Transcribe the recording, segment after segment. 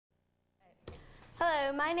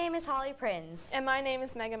Hello, my name is Holly Prinz. And my name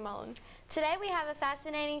is Megan Mullen. Today we have a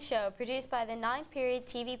fascinating show produced by the 9th period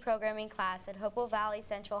TV programming class at Hopewell Valley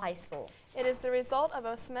Central High School. It is the result of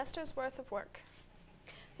a semester's worth of work.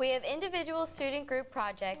 We have individual student group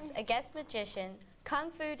projects, a guest magician, kung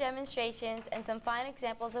fu demonstrations, and some fine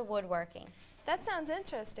examples of woodworking. That sounds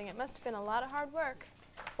interesting. It must have been a lot of hard work.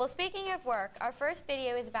 Well, speaking of work, our first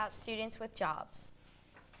video is about students with jobs.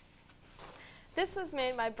 This was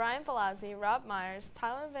made by Brian Velazzi, Rob Myers,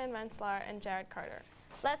 Tyler Van Rensselaer, and Jared Carter.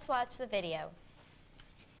 Let's watch the video.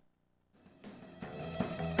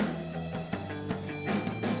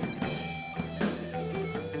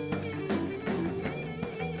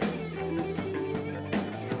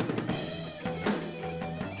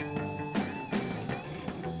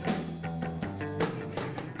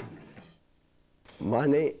 My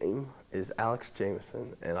name is Alex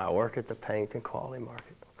Jameson, and I work at the Pennington Quality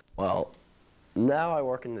Market. Well, now I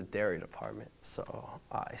work in the dairy department, so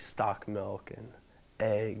I stock milk and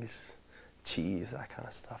eggs, cheese, that kind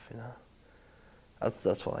of stuff, you know.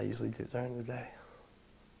 That's what I usually do during the day.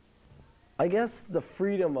 I guess the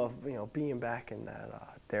freedom of, being back in that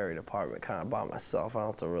dairy department kind of by myself. I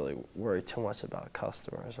don't have to really worry too much about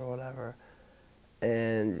customers or whatever.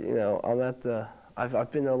 And,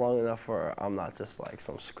 I've been there long enough where I'm not just like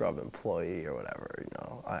some scrub employee or whatever,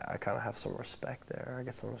 I kind of have some respect there. I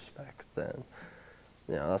get some respect, and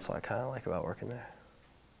that's what I kind of like about working there.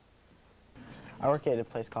 I work at a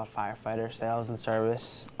place called Firefighter Sales and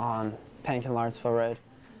Service on Pennington Lawrenceville Road,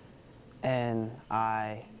 and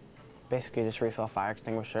I basically just refill fire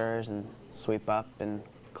extinguishers and sweep up and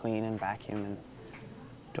clean and vacuum and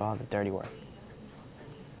do all the dirty work.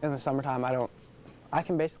 In the summertime, I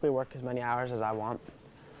can basically work as many hours as I want.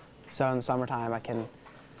 So in the summertime, I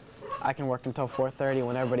can work until 4:30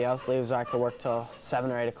 when everybody else leaves, or I could work till 7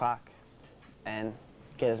 or 8 o'clock and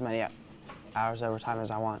get as many hours overtime as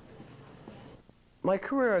I want. My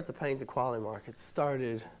career at the Pennington Quality Market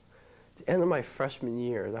started at the end of my freshman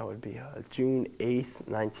year. That would be June 8th,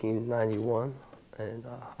 1991, and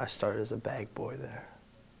I started as a bag boy there.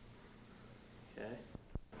 Okay.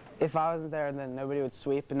 If I wasn't there, then nobody would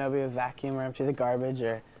sweep and nobody would vacuum or empty the garbage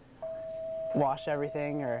or wash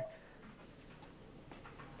everything or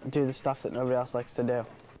do the stuff that nobody else likes to do.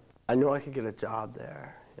 I knew I could get a job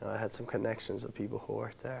there. I had some connections of people who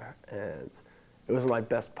worked there, and it was my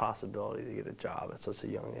best possibility to get a job at such a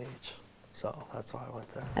young age. So that's why I went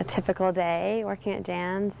there. A typical day working at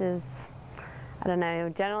Jan's is, I don't know,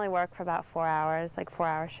 generally work for about 4 hours, like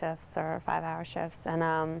 4-hour shifts or 5-hour shifts,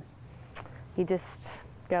 and you just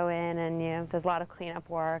go in and there's a lot of cleanup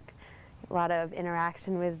work, a lot of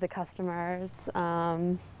interaction with the customers.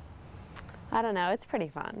 I don't know, it's pretty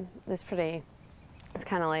fun. It's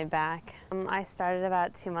kind of laid back. I started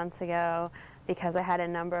about 2 months ago because I had a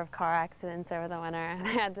number of car accidents over the winter and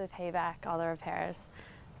I had to pay back all the repairs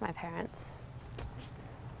to my parents.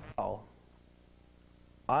 Oh,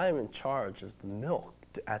 I'm in charge of the milk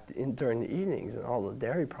during the evenings and all the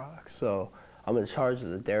dairy products. So I'm in charge of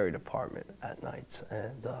the dairy department at nights,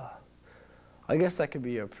 and I guess that could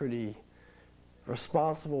be a pretty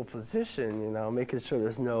responsible position, making sure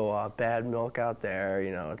there's no bad milk out there,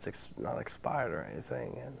 it's not expired or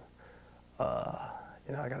anything, and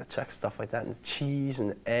I got to check stuff like that, and the cheese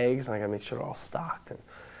and the eggs, and I got to make sure they're all stocked and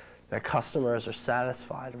that customers are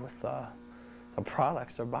satisfied with the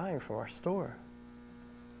products they're buying from our store.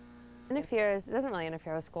 It doesn't really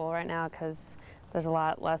interfere with school right now because there's a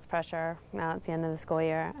lot less pressure now it's the end of the school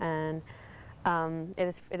year, and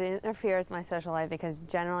it interferes with my social life because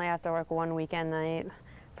generally I have to work one weekend night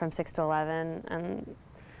from 6 to 11, and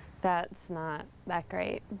that's not that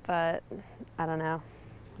great, but I don't know,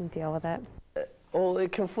 you deal with it. Well,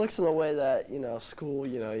 it conflicts in a way that, school,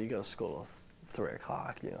 you go to school at 3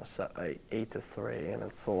 o'clock, 8 to 3, and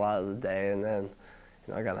it's a lot of the day, and then,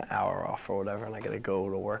 I got an hour off or whatever, and I got to go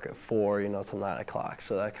to work at 4, to 9 o'clock,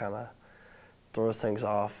 so that kind of throws things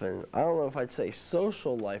off. And I don't know if I'd say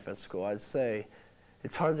social life at school. I'd say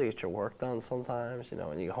it's hard to get your work done sometimes.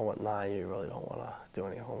 When you get home at 9, you really don't want to do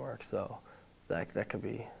any homework. So that's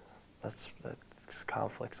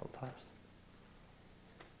conflict sometimes.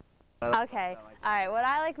 Okay, all right, what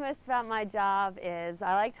I like most about my job is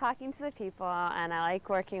I like talking to the people, and I like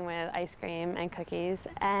working with ice cream and cookies,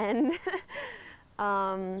 and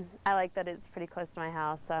I like that it's pretty close to my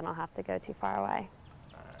house, so I don't have to go too far away.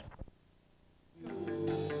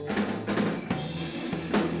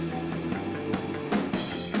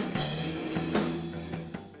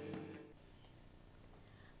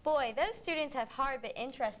 Boy, those students have hard but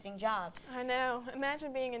interesting jobs. I know.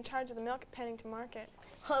 Imagine being in charge of the milk at Pennington Market.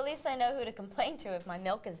 Well, at least I know who to complain to if my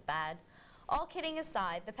milk is bad. All kidding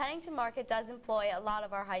aside, the Pennington market does employ a lot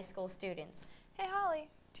of our high school students. Hey Holly,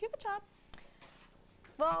 do you have a job?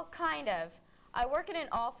 Well, kind of. I work in an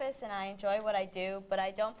office and I enjoy what I do, but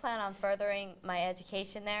I don't plan on furthering my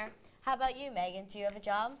education there. How about you, Megan? Do you have a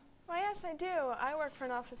job? Why, yes, I do. I work for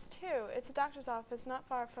an office too. It's a doctor's office not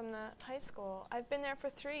far from the high school. I've been there for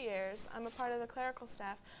 3 years. I'm a part of the clerical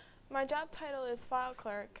staff. My job title is file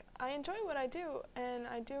clerk. I enjoy what I do, and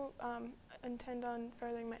I do intend on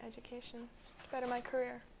furthering my education to better my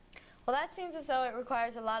career. Well, that seems as though it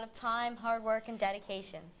requires a lot of time, hard work, and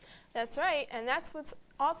dedication. That's right, and that's what's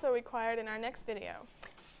also required in our next video.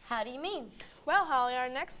 How do you mean? Well, Holly, our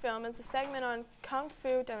next film is a segment on Kung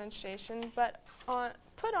Fu demonstration, but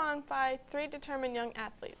put on by 3 determined young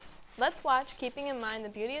athletes. Let's watch, keeping in mind the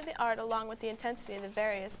beauty of the art along with the intensity of the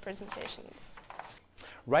various presentations.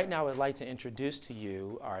 Right now, I'd like to introduce to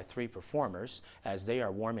you our 3 performers as they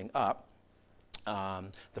are warming up.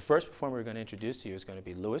 The first performer we're going to introduce to you is going to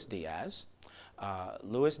be Luis Diaz.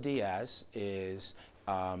 Luis Diaz is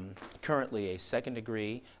currently a 2nd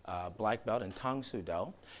degree black belt in Tang Soo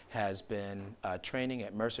Do, has been training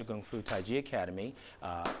at Mercer Kung Fu Taiji Academy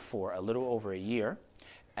for a little over a year,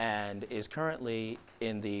 and is currently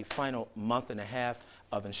in the final month and a half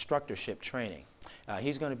of instructorship training.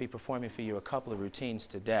 He's going to be performing for you a couple of routines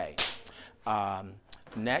today.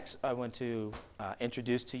 Next, I want to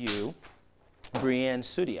introduce to you Brianne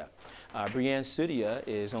Sudia. Brianne Sudia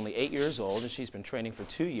is only 8 years old, and she's been training for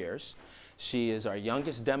 2 years. She is our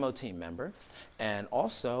youngest demo team member, and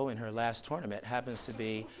also in her last tournament happens to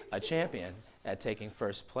be a champion at taking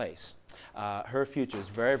first place. Her future is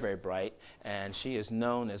very, very bright, and she is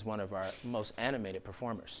known as one of our most animated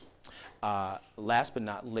performers. Last but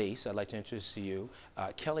not least, I'd like to introduce to you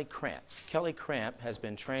Kelly Cramp. Kelly Cramp has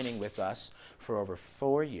been training with us for over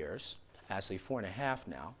 4 years, actually 4.5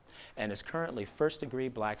 now, and is currently 1st degree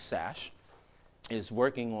black sash, is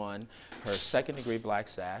working on her 2nd degree black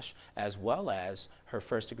sash, as well as her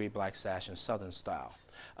 1st degree black sash in Southern style.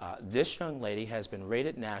 This young lady has been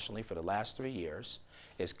rated nationally for the last 3 years,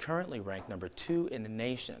 is currently ranked number 2 in the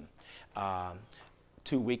nation.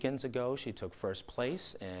 2 weekends ago, she took first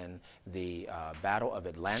place in the Battle of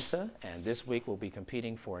Atlanta, and this week will be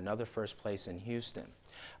competing for another first place in Houston.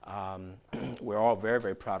 We're all very,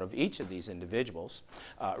 very proud of each of these individuals,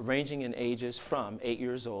 ranging in ages from 8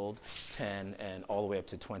 years old, 10, and all the way up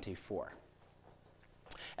to 24.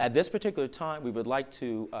 At this particular time, we would like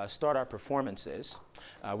to start our performances.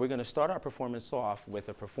 We're going to start our performance off with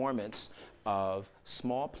a performance of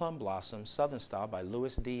Small Plum Blossom Southern Style by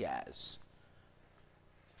Luis Diaz.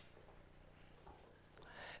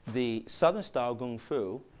 The Southern Style Kung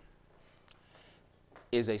Fu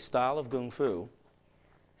is a style of Kung Fu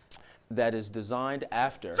that is designed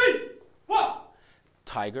after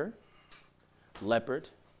tiger, leopard,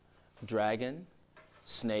 dragon,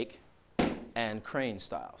 snake, and crane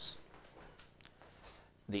styles.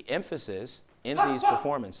 The emphasis in these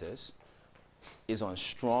performances is on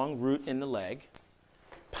strong root in the leg,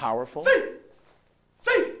 powerful,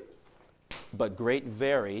 but great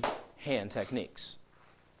varied hand techniques.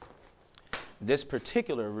 This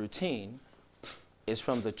particular routine is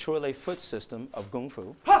from the Choi foot system of Kung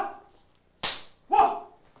Fu,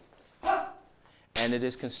 and it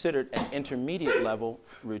is considered an intermediate level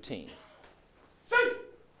routine.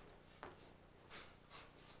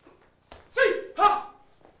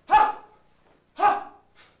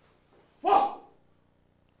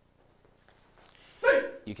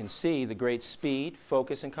 You can see the great speed,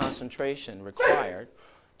 focus, and concentration required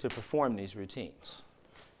to perform these routines.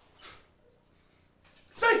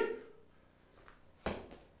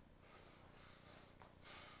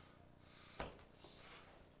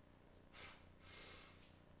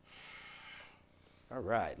 All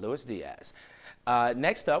right, Luis Diaz.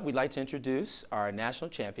 Next up, we'd like to introduce our national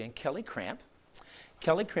champion, Kelly Cramp.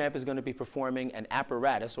 Kelly Cramp is going to be performing an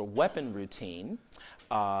apparatus or weapon routine.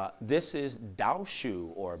 This is Dao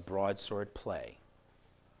Shu, or broadsword play.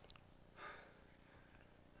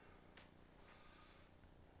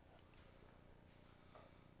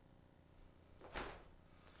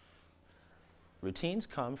 Routines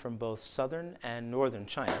come from both southern and northern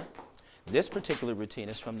China. This particular routine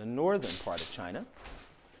is from the northern part of China.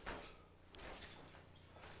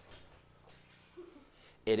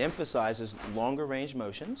 It emphasizes longer range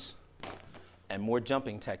motions and more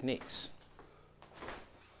jumping techniques.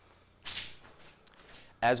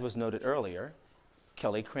 As was noted earlier,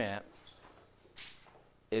 Kelly Cramp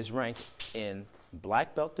is ranked in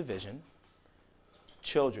black belt division,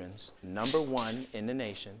 children's #1 in the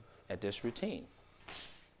nation at this routine.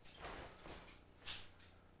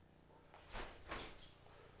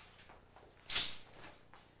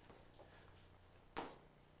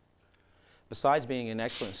 besides being an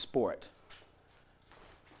excellent sport,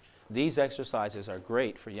 these exercises are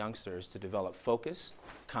great for youngsters to develop focus,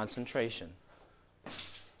 concentration,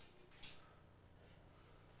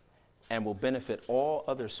 and will benefit all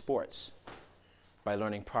other sports by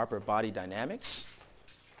learning proper body dynamics,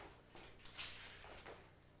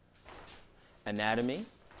 anatomy,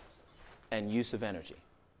 and use of energy.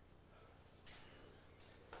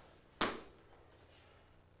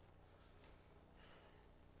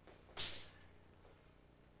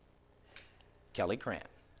 Kelly Cramp.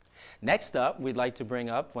 Next up, we'd like to bring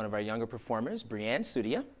up one of our younger performers, Brianne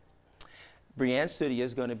Sudia. Brianne Sudia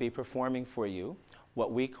is going to be performing for you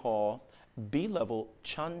what we call B-level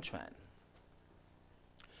Chan Chuan.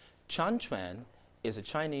 Chan Chuan is a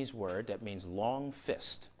Chinese word that means long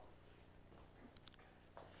fist.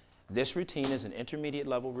 This routine is an intermediate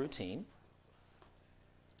level routine.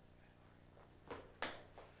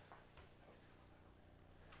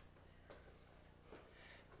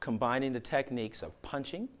 Combining the techniques of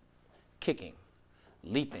punching, kicking,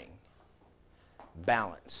 leaping,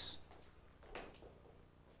 balance,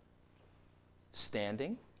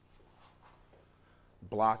 standing,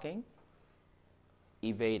 blocking,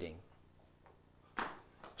 evading,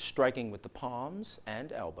 striking with the palms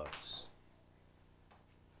and elbows,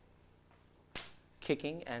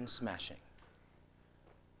 kicking and smashing.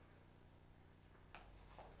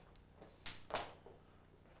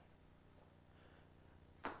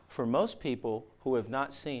 For most people who have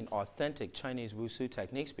not seen authentic Chinese Wushu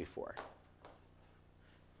techniques before,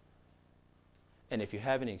 and if you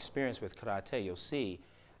have any experience with karate, you'll see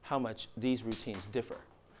how much these routines differ,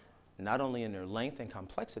 not only in their length and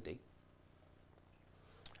complexity,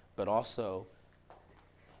 but also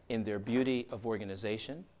in their beauty of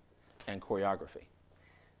organization and choreography.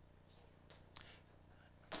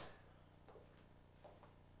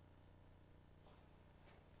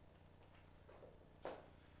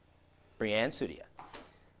 Brianne Sudia.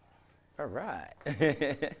 All right.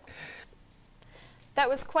 That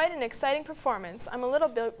was quite an exciting performance. I'm a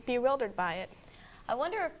little bewildered by it. I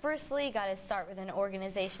wonder if Bruce Lee got his start with an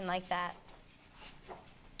organization like that.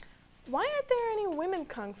 Why aren't there any women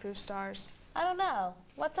kung fu stars? I don't know.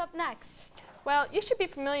 What's up next? Well, you should be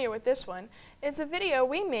familiar with this one. It's a video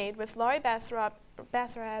we made with Laurie Bassarab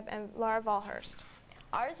and Laura Valhurst.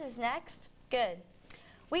 Ours is next? Good.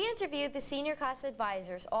 We interviewed the senior class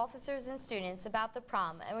advisors, officers, and students about the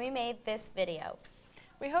prom, and we made this video.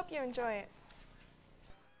 We hope you enjoy it.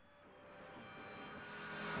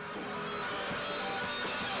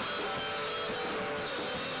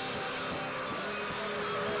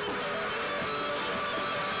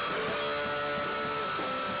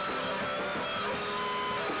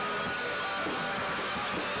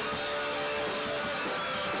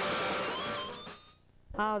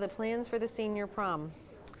 Oh, the plans for the senior prom.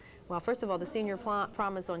 Well, first of all, the senior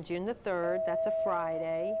prom is on June the 3rd. That's a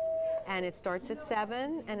Friday. And it starts at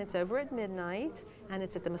 7, and it's over at midnight. And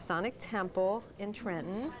it's at the Masonic Temple in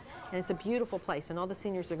Trenton. And it's a beautiful place, and all the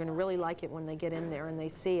seniors are going to really like it when they get in there and they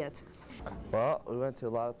see it. Well, we went to a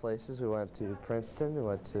lot of places. We went to Princeton, we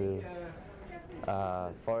went to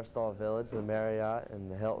Forestall Village, the Marriott, and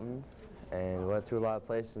the Hilton. And we went through a lot of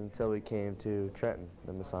places until we came to Trenton,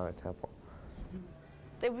 the Masonic Temple.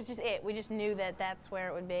 It was just it. We just knew that that's where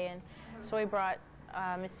it would be, and so we brought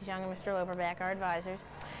Mrs. Young and Mr. Loper back, our advisors,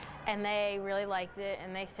 and they really liked it,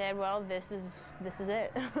 and they said, well, this is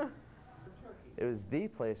it. It was the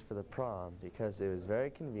place for the prom because it was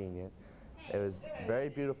very convenient. It was a very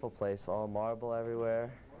beautiful place, all marble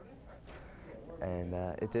everywhere, and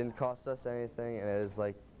it didn't cost us anything, and it was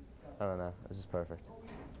like, I don't know, it was just perfect.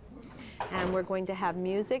 And we're going to have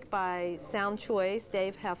music by Sound Choice,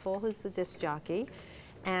 Dave Heffel, who's the disc jockey.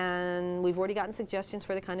 And we've already gotten suggestions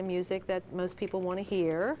for the kind of music that most people want to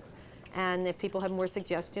hear. And if people have more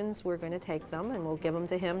suggestions, we're going to take them, and we'll give them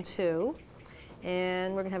to him too.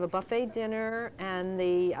 And we're going to have a buffet dinner, and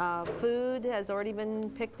the food has already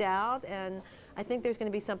been picked out, and I think there's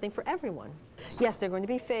going to be something for everyone. Yes, there are going to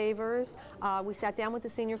be favors. We sat down with the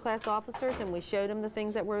senior class officers, and we showed them the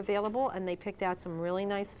things that were available, and they picked out some really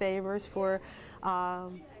nice favors for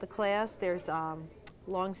the class. There's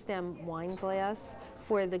long stem wine glass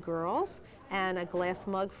for the girls, and a glass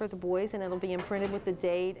mug for the boys, and it'll be imprinted with the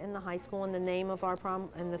date and the high school and the name of our prom,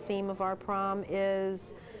 and the theme of our prom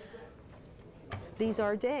is These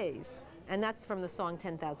Are Days, and that's from the song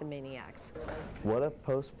 10,000 Maniacs. What a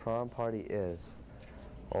post-prom party is.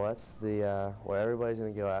 Well, that's the where everybody's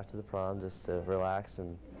going to go after the prom just to relax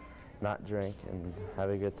and not drink and have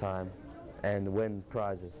a good time and win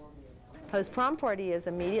prizes. Post-prom party is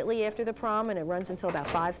immediately after the prom, and it runs until about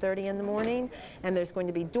 5:30 in the morning. And there's going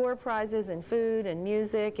to be door prizes and food and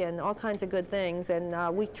music and all kinds of good things.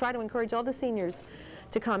 And we try to encourage all the seniors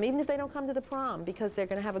to come, even if they don't come to the prom, because they're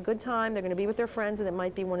going to have a good time. They're going to be with their friends, and it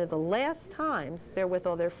might be one of the last times they're with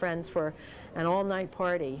all their friends for an all-night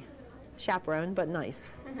party. Chaperone, but nice.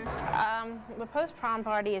 The post-prom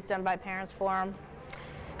party is done by Parents Forum,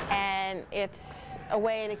 and it's a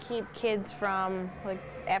way to keep kids from, like,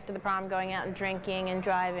 after the prom, going out and drinking and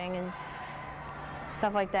driving and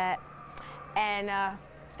stuff like that. And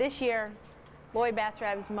this year, Lloyd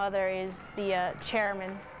Batsrab's mother is the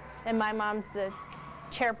chairman, and my mom's the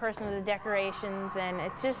chairperson of the decorations, and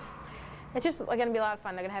it's just going to be a lot of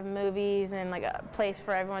fun. They're going to have movies and like a place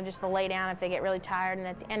for everyone just to lay down if they get really tired. And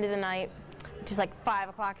at the end of the night, which is like 5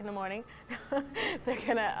 o'clock in the morning, they're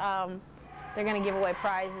gonna give away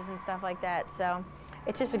prizes and stuff like that. So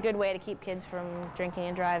it's just a good way to keep kids from drinking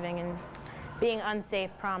and driving and being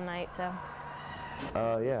unsafe prom night. So.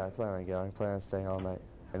 Yeah, I plan on going. I plan on staying all night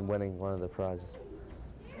and winning one of the prizes.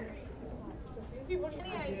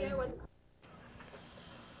 Any idea what?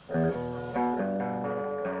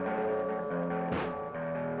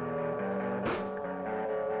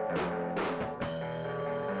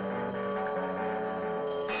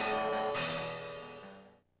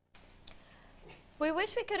 We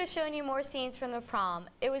wish we could have shown you more scenes from the prom.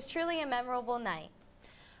 It was truly a memorable night.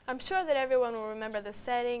 I'm sure that everyone will remember the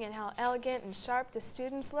setting and how elegant and sharp the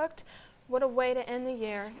students looked. What a way to end the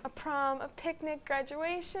year. A prom, a picnic,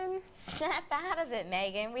 graduation. Snap out of it,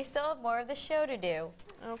 Megan. We still have more of the show to do.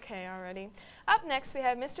 Okay, already. Up next, we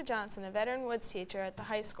have Mr. Johnson, a veteran woods teacher at the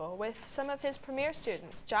high school, with some of his premier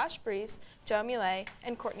students, Josh Brees, Joe Millet,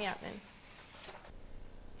 and Courtney Upman.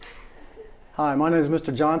 Hi, my name is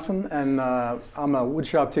Mr. Johnson, and I'm a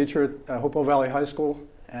woodshop teacher at Hopewell Valley High School,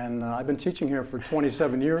 and I've been teaching here for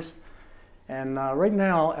 27 years. And right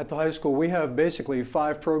now at the high school, we have basically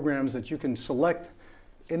 5 programs that you can select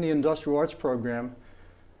in the industrial arts program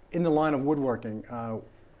in the line of woodworking.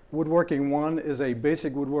 Woodworking 1 is a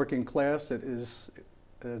basic woodworking class that is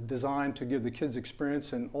designed to give the kids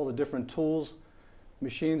experience in all the different tools,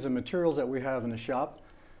 machines, and materials that we have in the shop.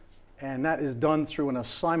 And that is done through an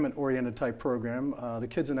assignment-oriented type program. The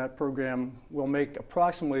kids in that program will make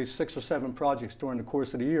approximately 6 or 7 projects during the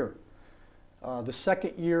course of the year. The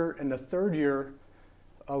second year and the third year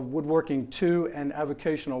of Woodworking 2 and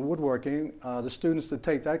Avocational Woodworking, the students that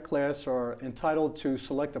take that class are entitled to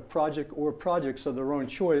select a project or projects of their own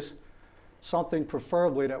choice, something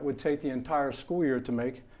preferably that would take the entire school year to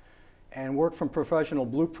make, and work from professional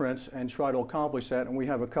blueprints and try to accomplish that. And we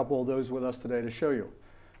have a couple of those with us today to show you.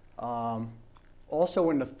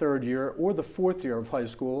 Also in the third year or the fourth year of high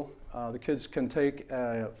school, the kids can take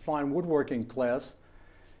a fine woodworking class,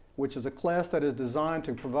 which is a class that is designed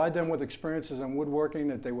to provide them with experiences in woodworking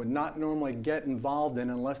that they would not normally get involved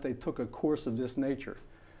in unless they took a course of this nature.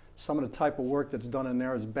 Some of the type of work that's done in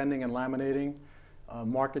there is bending and laminating,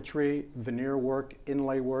 marquetry, veneer work,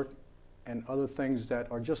 inlay work, and other things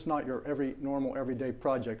that are just not your normal everyday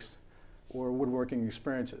projects or woodworking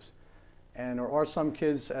experiences. And there are some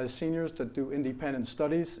kids as seniors that do independent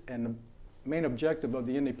studies, and the main objective of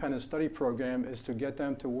the independent study program is to get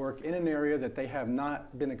them to work in an area that they have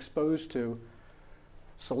not been exposed to,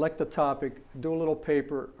 select the topic, do a little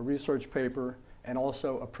paper, a research paper, and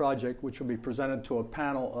also a project which will be presented to a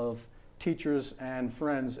panel of teachers and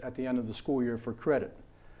friends at the end of the school year for credit.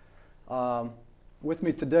 With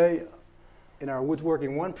me today in our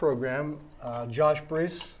Woodworking 1 program, Josh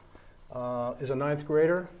Brees is a 9th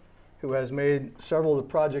grader who has made several of the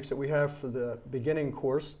projects that we have for the beginning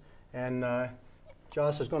course. And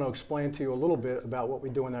Josh is going to explain to you a little bit about what we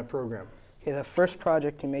do in that program. Yeah, the first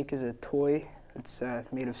project you make is a toy. It's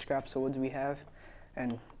made of scraps of woods we have.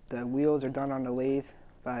 And the wheels are done on the lathe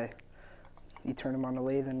you turn them on the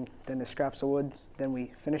lathe, and then the scraps of wood, then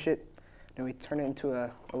we finish it. Then we turn it into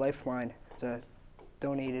a lifeline. It's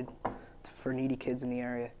donated for needy kids in the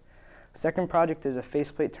area. Second project is a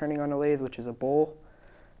faceplate turning on the lathe, which is a bowl.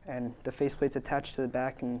 And the faceplate's attached to the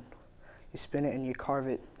back, and you spin it and you carve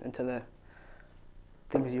it into the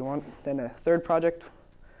things you want. Then a third project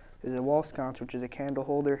is a wall sconce, which is a candle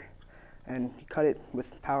holder, and you cut it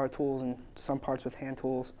with power tools and some parts with hand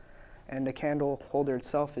tools. And the candle holder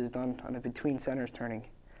itself is done on a between centers turning.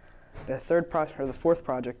 The fourth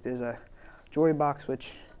project is a jewelry box,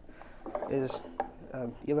 which is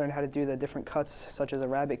you learn how to do the different cuts, such as a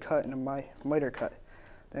rabbit cut and a miter cut.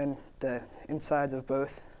 Then the insides of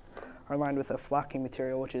both are lined with a flocking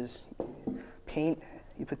material, which is paint.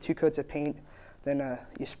 You put 2 coats of paint, then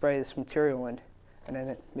you spray this material in, and then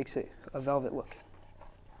it makes it a velvet look.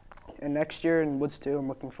 And next year in Woods 2, I'm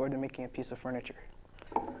looking forward to making a piece of furniture.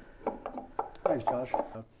 Thanks, Josh.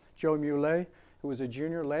 Joe Muley, who was a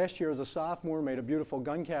junior last year as a sophomore, made a beautiful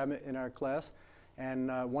gun cabinet in our class and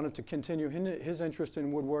wanted to continue his interest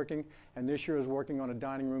in woodworking, and this year is working on a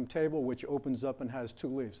dining room table which opens up and has 2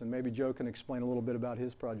 leaves. And maybe Joe can explain a little bit about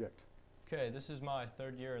his project. Okay, this is my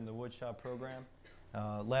 3rd year in the woodshop program.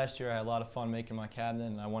 Last year I had a lot of fun making my cabinet,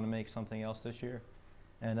 and I want to make something else this year.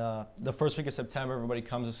 And the first week of September, everybody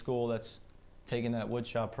comes to school that's taking that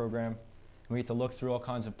woodshop program. We get to look through all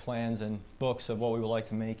kinds of plans and books of what we would like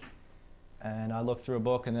to make. And I looked through a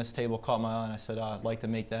book, and this table caught my eye, and I said, I'd like to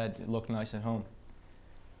make that. It looked nice at home.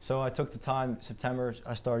 So I took the time, September,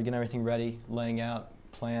 I started getting everything ready, laying out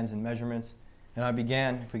plans and measurements. And I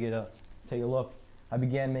began, if we get take a look, I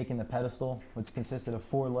began making the pedestal, which consisted of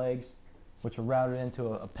 4 legs, which were routed into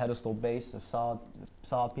a pedestal base, a solid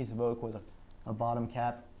piece of oak with a bottom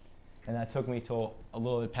cap. And that took me till a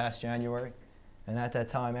little bit past January. And at that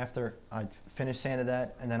time, after I finished sanding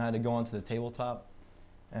that, and then I had to go onto the tabletop,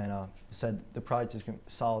 and said the project is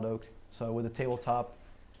solid oak. So with the tabletop,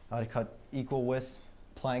 I had to cut equal width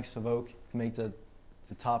planks of oak to make the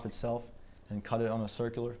top itself, and cut it on a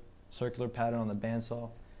circular pattern on the bandsaw,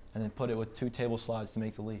 and then put it with 2 table slides to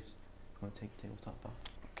make the leaves. I'm going to take the tabletop off.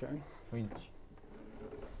 Okay.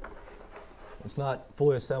 It's not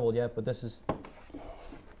fully assembled yet, but this is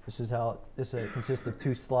how this consists of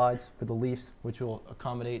 2 slides for the leaves, which will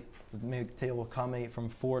accommodate, make the table accommodate from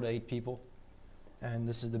 4 to 8 people. And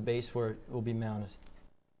this is the base where it will be mounted.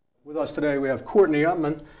 With us today we have Courtney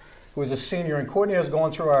Upman, who is a senior, and Courtney has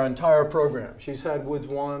gone through our entire program. She's had Woods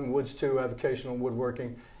 1, Woods 2, avocational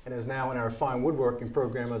woodworking, and is now in our fine woodworking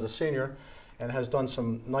program as a senior, and has done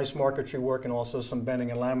some nice marquetry work and also some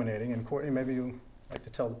bending and laminating. And Courtney, maybe you'd like to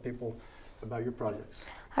tell the people about your projects.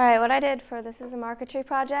 All right, what I did for this is a marquetry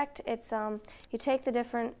project. It's you take the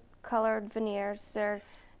different colored veneers.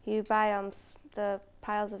 You buy the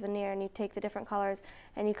piles of veneer, and you take the different colors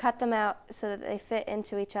and you cut them out so that they fit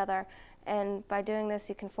into each other. And by doing this,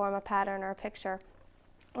 you can form a pattern or a picture,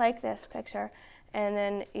 like this picture. And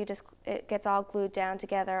then it gets all glued down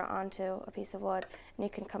together onto a piece of wood, and you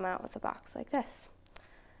can come out with a box like this.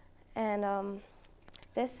 And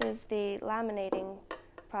this is the laminating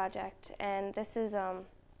project, and this is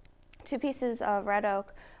 2 pieces of red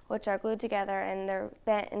oak which are glued together, and they're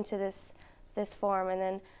bent into this form,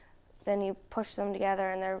 and then you push them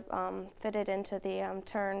together, and they're fitted into the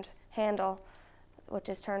turned handle, which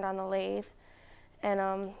is turned on the lathe, and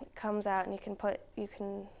it comes out, and you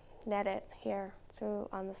can net it here through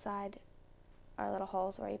on the side are little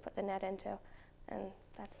holes where you put the net into, and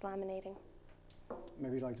that's laminating.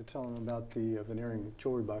 Maybe you'd like to tell them about the veneering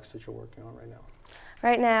jewelry box that you're working on right now.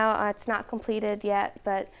 Right now, it's not completed yet,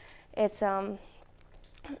 but it's a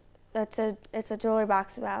jewelry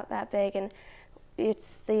box about that big, and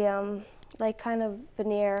it's the like kind of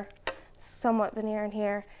veneer, somewhat veneer in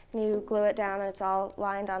here, and you glue it down, and it's all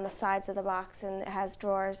lined on the sides of the box, and it has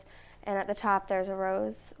drawers, and at the top there's a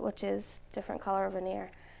rose, which is different color veneer,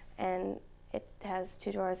 and it has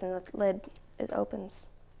 2 drawers, and the lid, it opens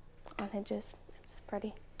on hinges. It's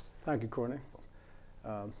pretty. Thank you, Courtney.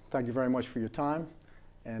 Thank you very much for your time,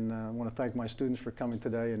 and I want to thank my students for coming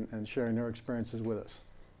today and sharing their experiences with us.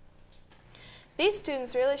 These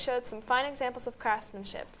students really showed some fine examples of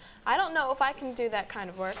craftsmanship. I don't know if I can do that kind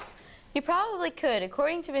of work. You probably could.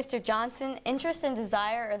 According to Mr. Johnson, interest and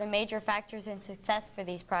desire are the major factors in success for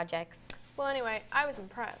these projects. Well, anyway, I was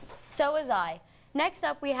impressed. So was I. Next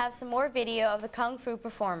up, we have some more video of the Kung Fu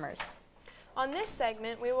performers. On this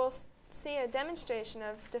segment, we will see a demonstration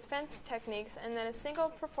of defense techniques and then a single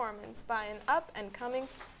performance by an up-and-coming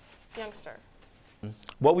youngster.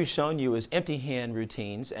 What we've shown you is empty hand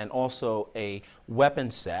routines and also a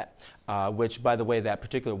weapon set, which, by the way, that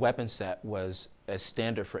particular weapon set was a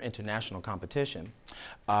standard for international competition.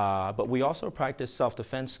 But we also practice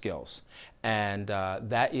self-defense skills, and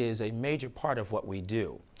that is a major part of what we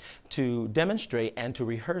do. To demonstrate and to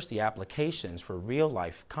rehearse the applications for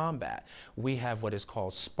real-life combat, we have what is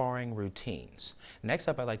called sparring routines. Next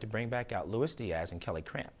up, I'd like to bring back out Louis Diaz and Kelly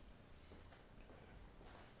Cramp.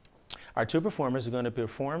 Our 2 performers are going to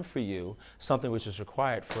perform for you something which is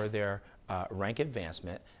required for their rank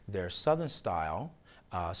advancement, their Southern style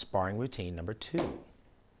sparring routine number 2.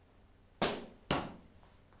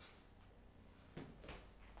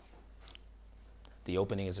 The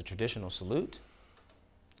opening is a traditional salute,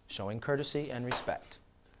 showing courtesy and respect.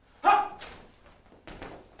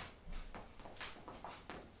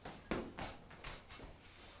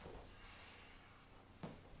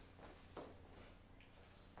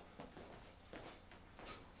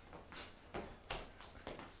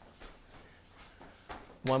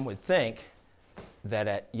 one would think that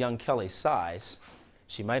at young Kelly's size,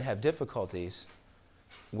 she might have difficulties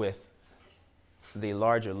with the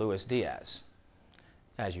larger Luis Diaz.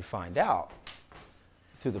 As you find out,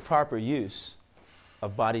 through the proper use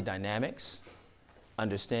of body dynamics,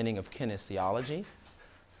 understanding of kinesiology,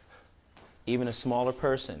 even a smaller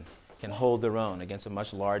person can hold their own against a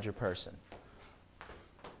much larger person.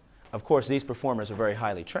 Of course, these performers are very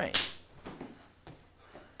highly trained.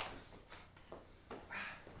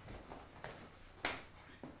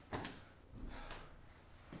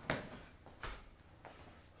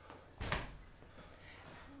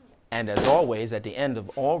 And as always, at the end of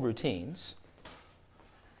all routines,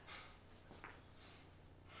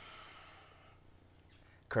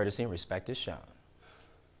 courtesy and respect is shown.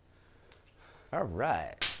 All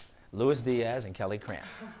right, Luis Diaz and Kelly Cramp.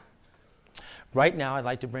 Right now, I'd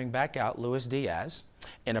like to bring back out Luis Diaz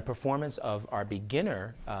in a performance of our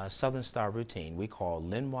beginner Southern style routine we call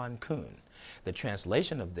Lin Wan Kun. The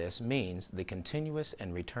translation of this means the continuous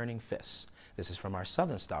and returning fists. This is from our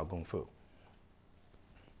Southern style Kung Fu.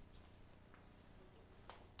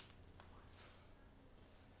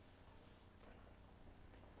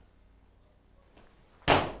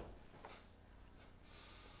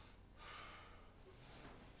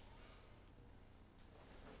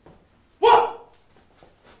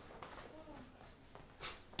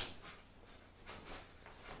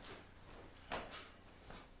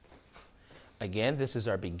 Again, this is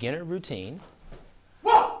our beginner routine.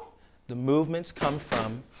 The movements come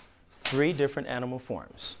from 3 different animal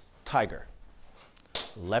forms: tiger,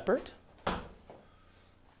 leopard,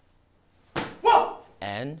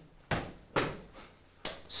 and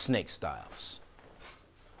snake styles.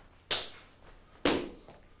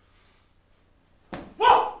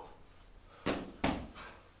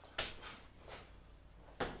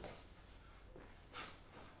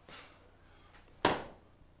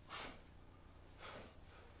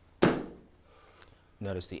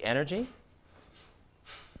 Notice the energy.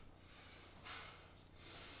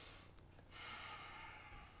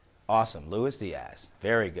 Awesome, Luis Diaz.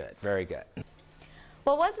 Very good, very good.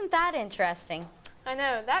 Well, wasn't that interesting? I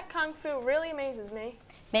know, that Kung Fu really amazes me.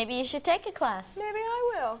 Maybe you should take a class. Maybe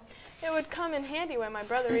I will. It would come in handy when my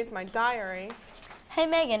brother reads my diary. Hey,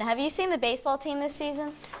 Megan, have you seen the baseball team this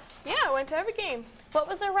season? Yeah, I went to every game. What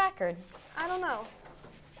was their record? I don't know.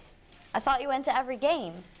 I thought you went to every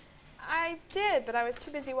game. I did, but I was too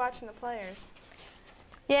busy watching the players.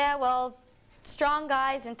 Yeah, well, strong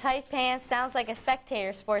guys in tight pants sounds like a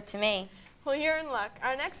spectator sport to me. Well, you're in luck.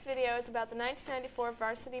 Our next video is about the 1994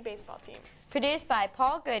 varsity baseball team. Produced by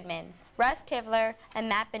Paul Goodman, Russ Kivler, and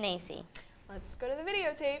Matt Benassi. Let's go to the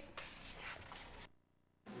videotape.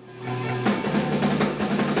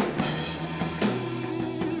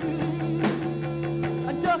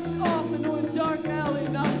 I ducked off into a dark alley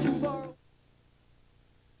not too far.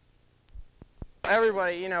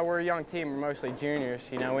 Everybody, you know, we're a young team. We're mostly juniors.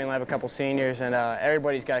 You know, we only have a couple seniors, and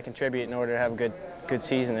everybody's got to contribute in order to have a good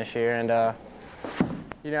season this year. And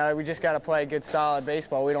you know, we just got to play good, solid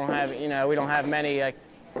baseball. We don't have, you know, we don't have many, like,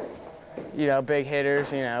 you know, big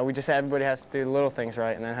hitters. You know, we just everybody has to do the little things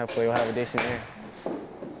right, and then hopefully we'll have a decent year.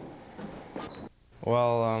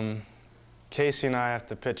 Well, Casey and I have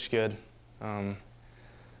to pitch good.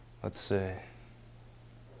 Let's see.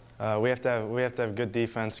 We have to have good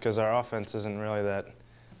defense because our offense isn't really that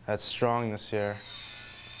strong this year.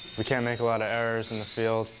 We can't make a lot of errors in the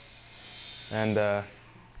field, and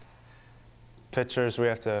pitchers, we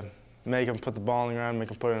have to make them put the ball on the ground, make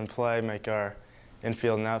them put it in play, make our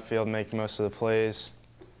infield and outfield make most of the plays.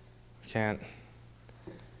 We can't,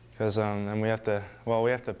 because and we have to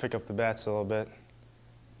pick up the bats a little bit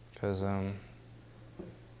because you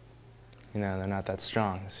know, they're not that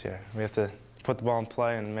strong this year. We have to put the ball in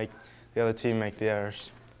play and make the other team make the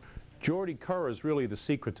errors. Jordy Kerr is really the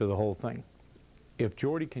secret to the whole thing. If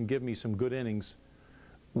Jordy can give me some good innings,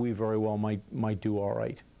 we very well might do all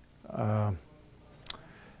right.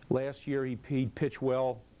 Last year he'd pitch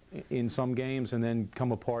well in some games and then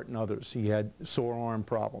come apart in others. He had sore arm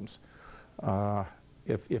problems.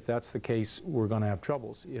 If that's the case, we're going to have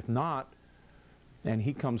troubles. If not, and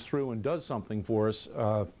he comes through and does something for us,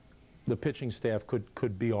 the pitching staff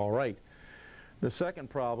could be all right. The second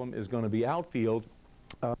problem is going to be outfield.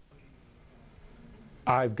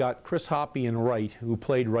 I've got Chris Hoppy in right, who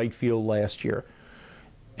played right field last year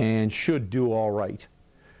and should do all right.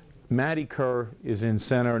 Matty Kerr is in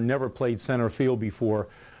center, never played center field before.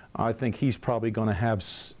 I think he's probably going to have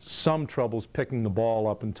some troubles picking the ball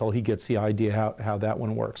up until he gets the idea how that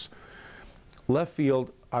one works. Left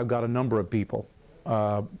field, I've got a number of people.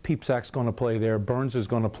 Peepsack's going to play there. Burns is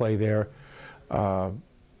going to play there.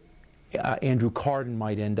 Andrew Carden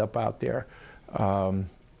might end up out there.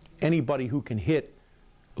 Anybody who can hit,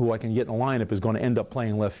 who I can get in the lineup, is going to end up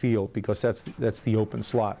playing left field because that's the open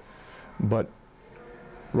slot. But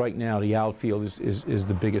right now, the outfield is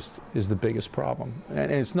the biggest problem,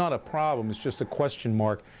 and it's not a problem. It's just a question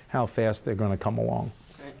mark how fast they're going to come along.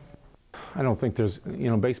 I don't think there's,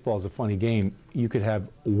 baseball is a funny game. You could have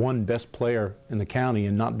one best player in the county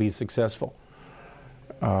and not be successful.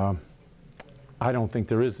 I don't think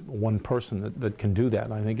there is one person that can do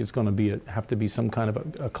that. I think it's going to have to be some kind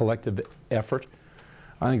of a collective effort.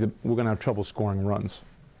 I think that we're going to have trouble scoring runs.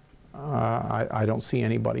 I don't see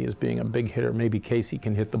anybody as being a big hitter. Maybe Casey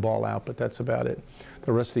can hit the ball out, but that's about it.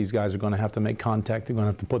 The rest of these guys are going to have to make contact. They're going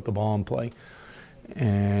to have to put the ball in play.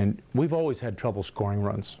 And we've always had trouble scoring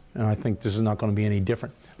runs, and I think this is not going to be any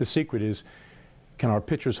different. The secret is, can our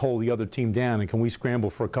pitchers hold the other team down, and can we scramble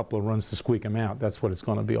for a couple of runs to squeak them out? That's what it's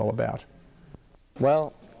going to be all about.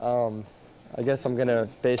 Well, I guess I'm going to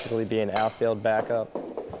basically be an outfield backup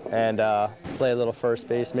and play a little first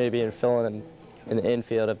base, maybe, and fill in the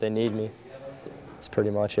infield if they need me. That's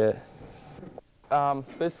pretty much it.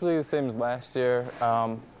 Basically the same as last year.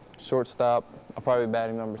 Shortstop, I'll probably be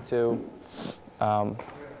batting number 2. That's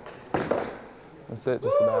it,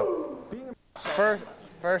 just about.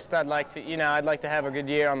 First, I'd like to have a good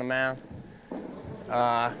year on the mound.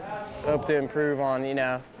 Hope to improve on,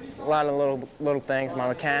 a lot of little things. My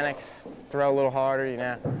mechanics, throw a little harder,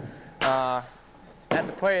 At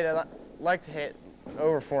the plate, I'd like to hit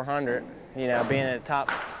over 400. Being a top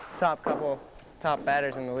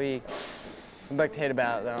batters in the league. I'd like to hit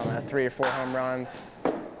about 3 or 4 home runs.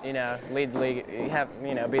 Lead the league,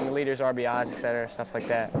 being the leaders, RBIs, etc., stuff like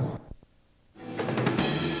that.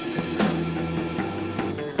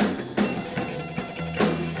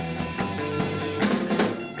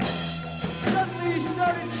 Suddenly he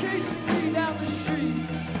started chasing me down the street.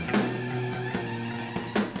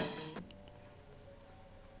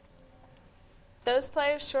 Those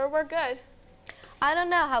players sure were good. I don't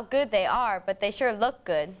know how good they are, but they sure look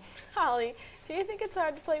good. Holly, do you think it's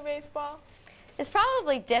hard to play baseball? It's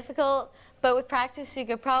probably difficult, but with practice you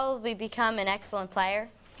could probably become an excellent player.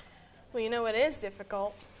 Well, you know what is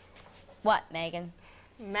difficult? What, Megan?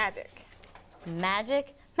 Magic.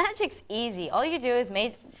 Magic? Magic's easy. All you do is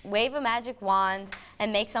wave a magic wand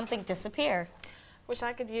and make something disappear. Wish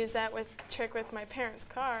I could use that trick with my parents'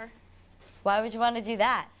 car. Why would you want to do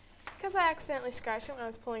that? Because I accidentally scratched it when I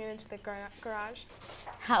was pulling it into the garage.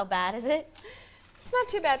 How bad is it? It's not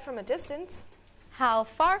too bad from a distance. How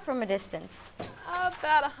far from a distance?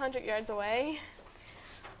 About 100 yards away.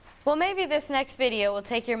 Well, maybe this next video will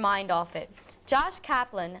take your mind off it. Josh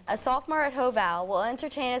Kaplan, a sophomore at Hopewell, will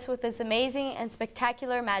entertain us with his amazing and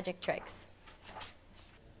spectacular magic tricks.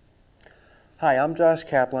 Hi, I'm Josh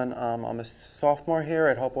Kaplan. I'm a sophomore here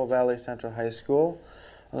at Hopewell Valley Central High School.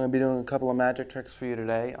 I'm going to be doing a couple of magic tricks for you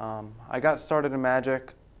today. I got started in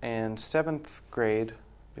magic in 7th grade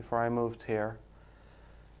before I moved here.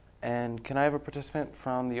 And can I have a participant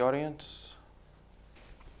from the audience?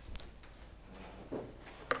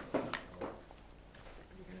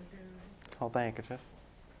 Hold the handkerchief.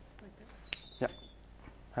 Like this? Yep.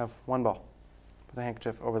 Have one ball. Put the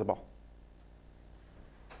handkerchief over the ball.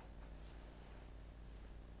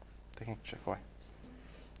 The handkerchief away.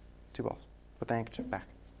 2 balls. Put the handkerchief back.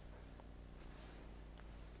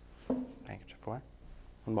 Handkerchief away.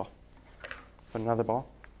 1 ball. Put another ball.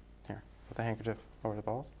 Here. Put the handkerchief over the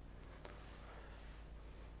ball.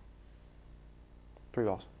 3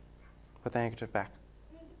 balls. Put the handkerchief back.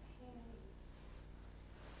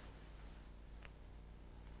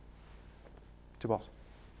 Two balls.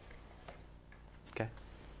 Okay.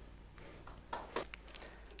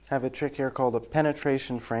 Have a trick here called a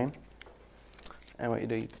penetration frame. And what you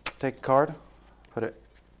do, you take a card, put it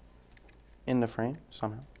in the frame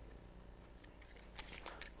somehow.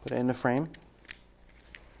 Put it in the frame.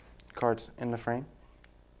 Card's in the frame.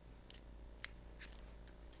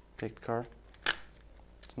 Take the card.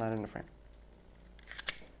 It's not in the frame.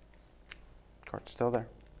 Card's still there.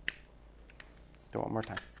 Do it one more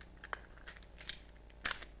time.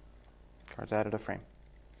 Card's out of the frame.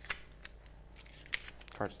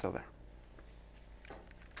 Card's still there.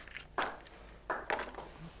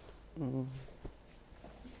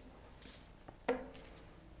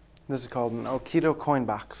 This is called an Okito coin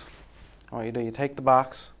box. What you do, you take the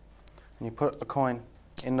box and you put a coin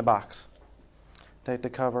in the box. Take the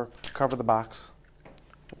cover the box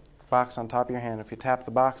on top of your hand. If you tap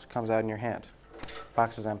the box, it comes out in your hand.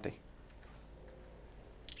 Box is empty.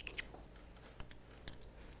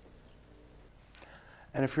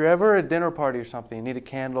 And if you're ever at a dinner party or something, you need a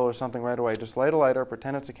candle or something right away, just light a lighter,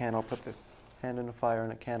 pretend it's a candle, put the hand in a fire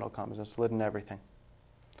and a candle comes. It's lit and everything.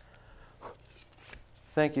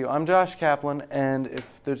 Thank you. I'm Josh Kaplan, and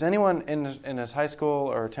if there's anyone in this high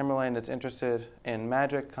school or Timberlane that's interested in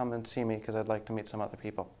magic, come and see me because I'd like to meet some other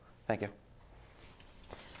people. Thank you.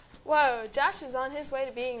 Whoa, Josh is on his way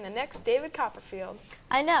to being the next David Copperfield.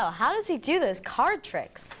 I know. How does he do those card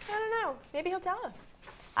tricks? I don't know. Maybe he'll tell us.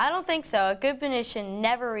 I don't think so. A good magician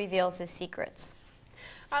never reveals his secrets.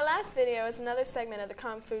 Our last video is another segment of the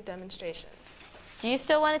Kung Fu demonstration. Do you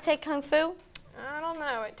still want to take Kung Fu? I don't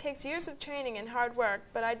know. It takes years of training and hard work,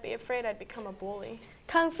 but I'd be afraid I'd become a bully.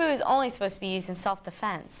 Kung Fu is only supposed to be used in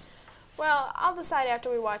self-defense. Well, I'll decide after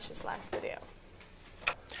we watch this last video.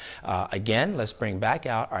 Again, let's bring back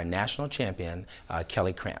out our national champion,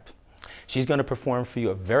 Kelly Cramp. She's going to perform for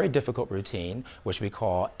you a very difficult routine, which we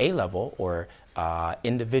call A-level or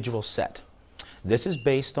individual set. This is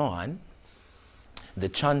based on the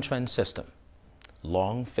Chun Chun system,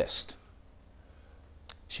 long fist.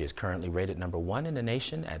 She is currently rated #1 in the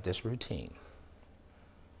nation at this routine.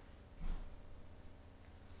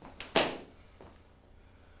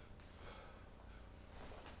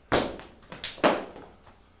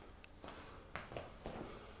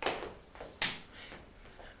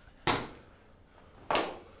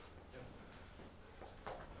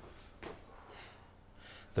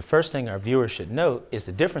 The first thing our viewers should note is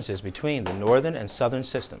the differences between the northern and southern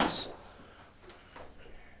systems.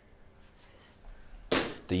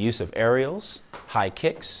 The use of aerials, high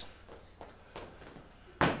kicks.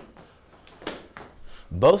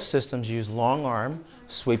 Both systems use long arm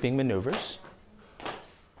sweeping maneuvers.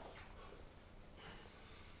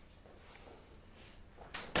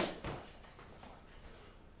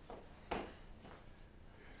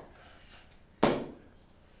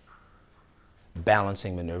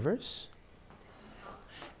 Balancing maneuvers.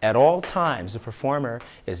 At all times, the performer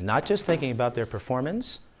is not just thinking about their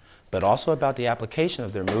performance, but also about the application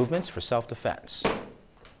of their movements for self-defense.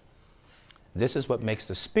 This is what makes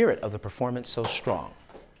the spirit of the performance so strong.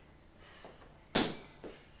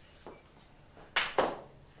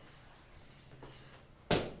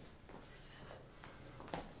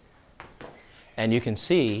 And you can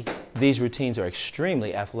see these routines are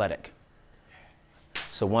extremely athletic.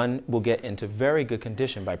 So one will get into very good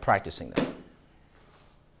condition by practicing them.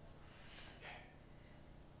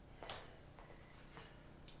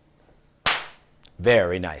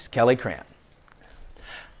 Very nice, Kelly Cramp.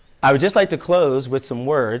 I would just like to close with some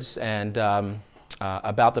words and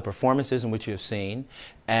about the performances in which you have seen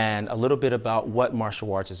and a little bit about what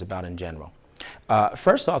martial arts is about in general.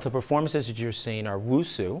 First off, the performances that you're seeing are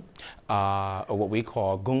Wushu, or what we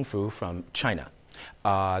call Kung Fu from China.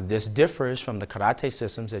 This differs from the karate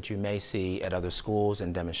systems that you may see at other schools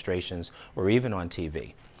and demonstrations or even on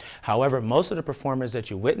TV. However, most of the performers that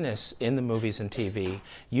you witness in the movies and TV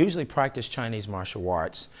usually practice Chinese martial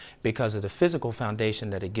arts because of the physical foundation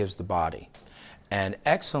that it gives the body. An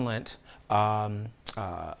excellent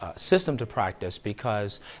system to practice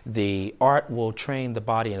because the art will train the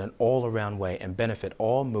body in an all-around way and benefit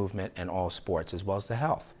all movement and all sports as well as the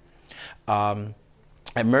health.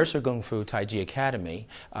 At Mercer Kung Fu Tai Chi Academy,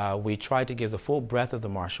 we try to give the full breadth of the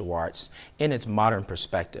martial arts in its modern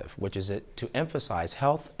perspective, which is to emphasize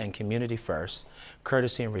health and community first,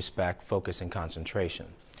 courtesy and respect, focus and concentration.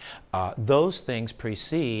 Those things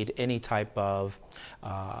precede any type of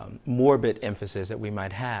morbid emphasis that we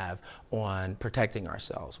might have on protecting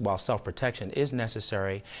ourselves. While self-protection is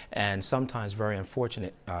necessary and sometimes very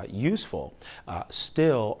unfortunate, useful,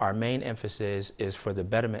 still our main emphasis is for the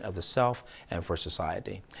betterment of the self and for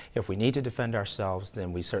society. If we need to defend ourselves,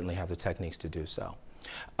 then we certainly have the techniques to do so.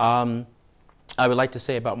 I would like to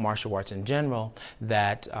say about martial arts in general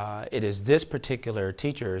that it is this particular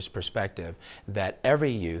teacher's perspective that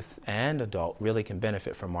every youth and adult really can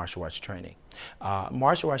benefit from martial arts training.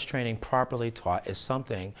 Martial arts training properly taught is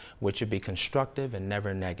something which should be constructive and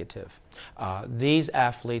never negative. These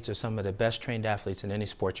athletes are some of the best trained athletes in any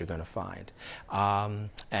sport you're going to find.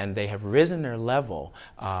 And they have risen their level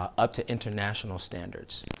up to international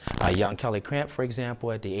standards. Young Kelly Cramp, for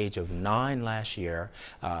example, at the age of 9 last year,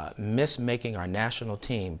 missed making our national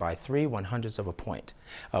team by 3/100ths of a point,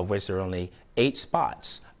 of which there are only 8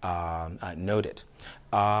 spots noted.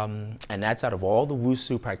 And that's out of all the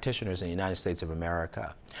Wushu practitioners in the United States of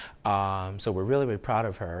America. So we're really, really proud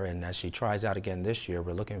of her, and as she tries out again this year,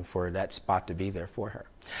 we're looking for that spot to be there for her.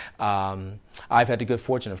 I've had the good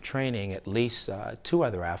fortune of training at least 2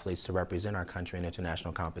 other athletes to represent our country in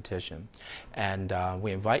international competition. And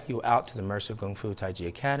we invite you out to the Mercer Kung Fu Taiji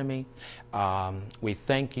Academy. We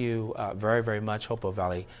thank you very, very much, Hopewell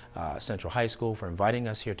Valley Central High School, for inviting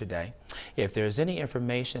us here today. If there's any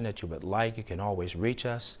information that you would like, you can always reach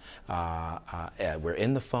us. We're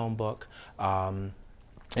in the phone book.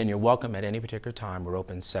 And you're welcome at any particular time. We're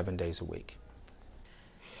open 7 days a week.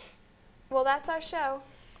 Well, that's our show.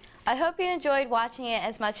 I hope you enjoyed watching it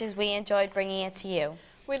as much as we enjoyed bringing it to you.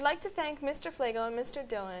 We'd like to thank Mr. Flegel and Mr.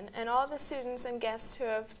 Dillon and all the students and guests who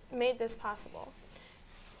have made this possible.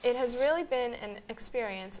 It has really been an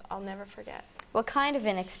experience I'll never forget. What kind of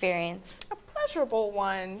an experience? A pleasurable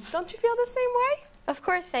one. Don't you feel the same way? Of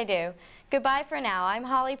course I do. Goodbye for now. I'm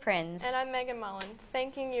Holly Prinz. And I'm Megan Mullen,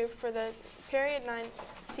 thanking you for the Period 9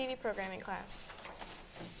 TV programming class.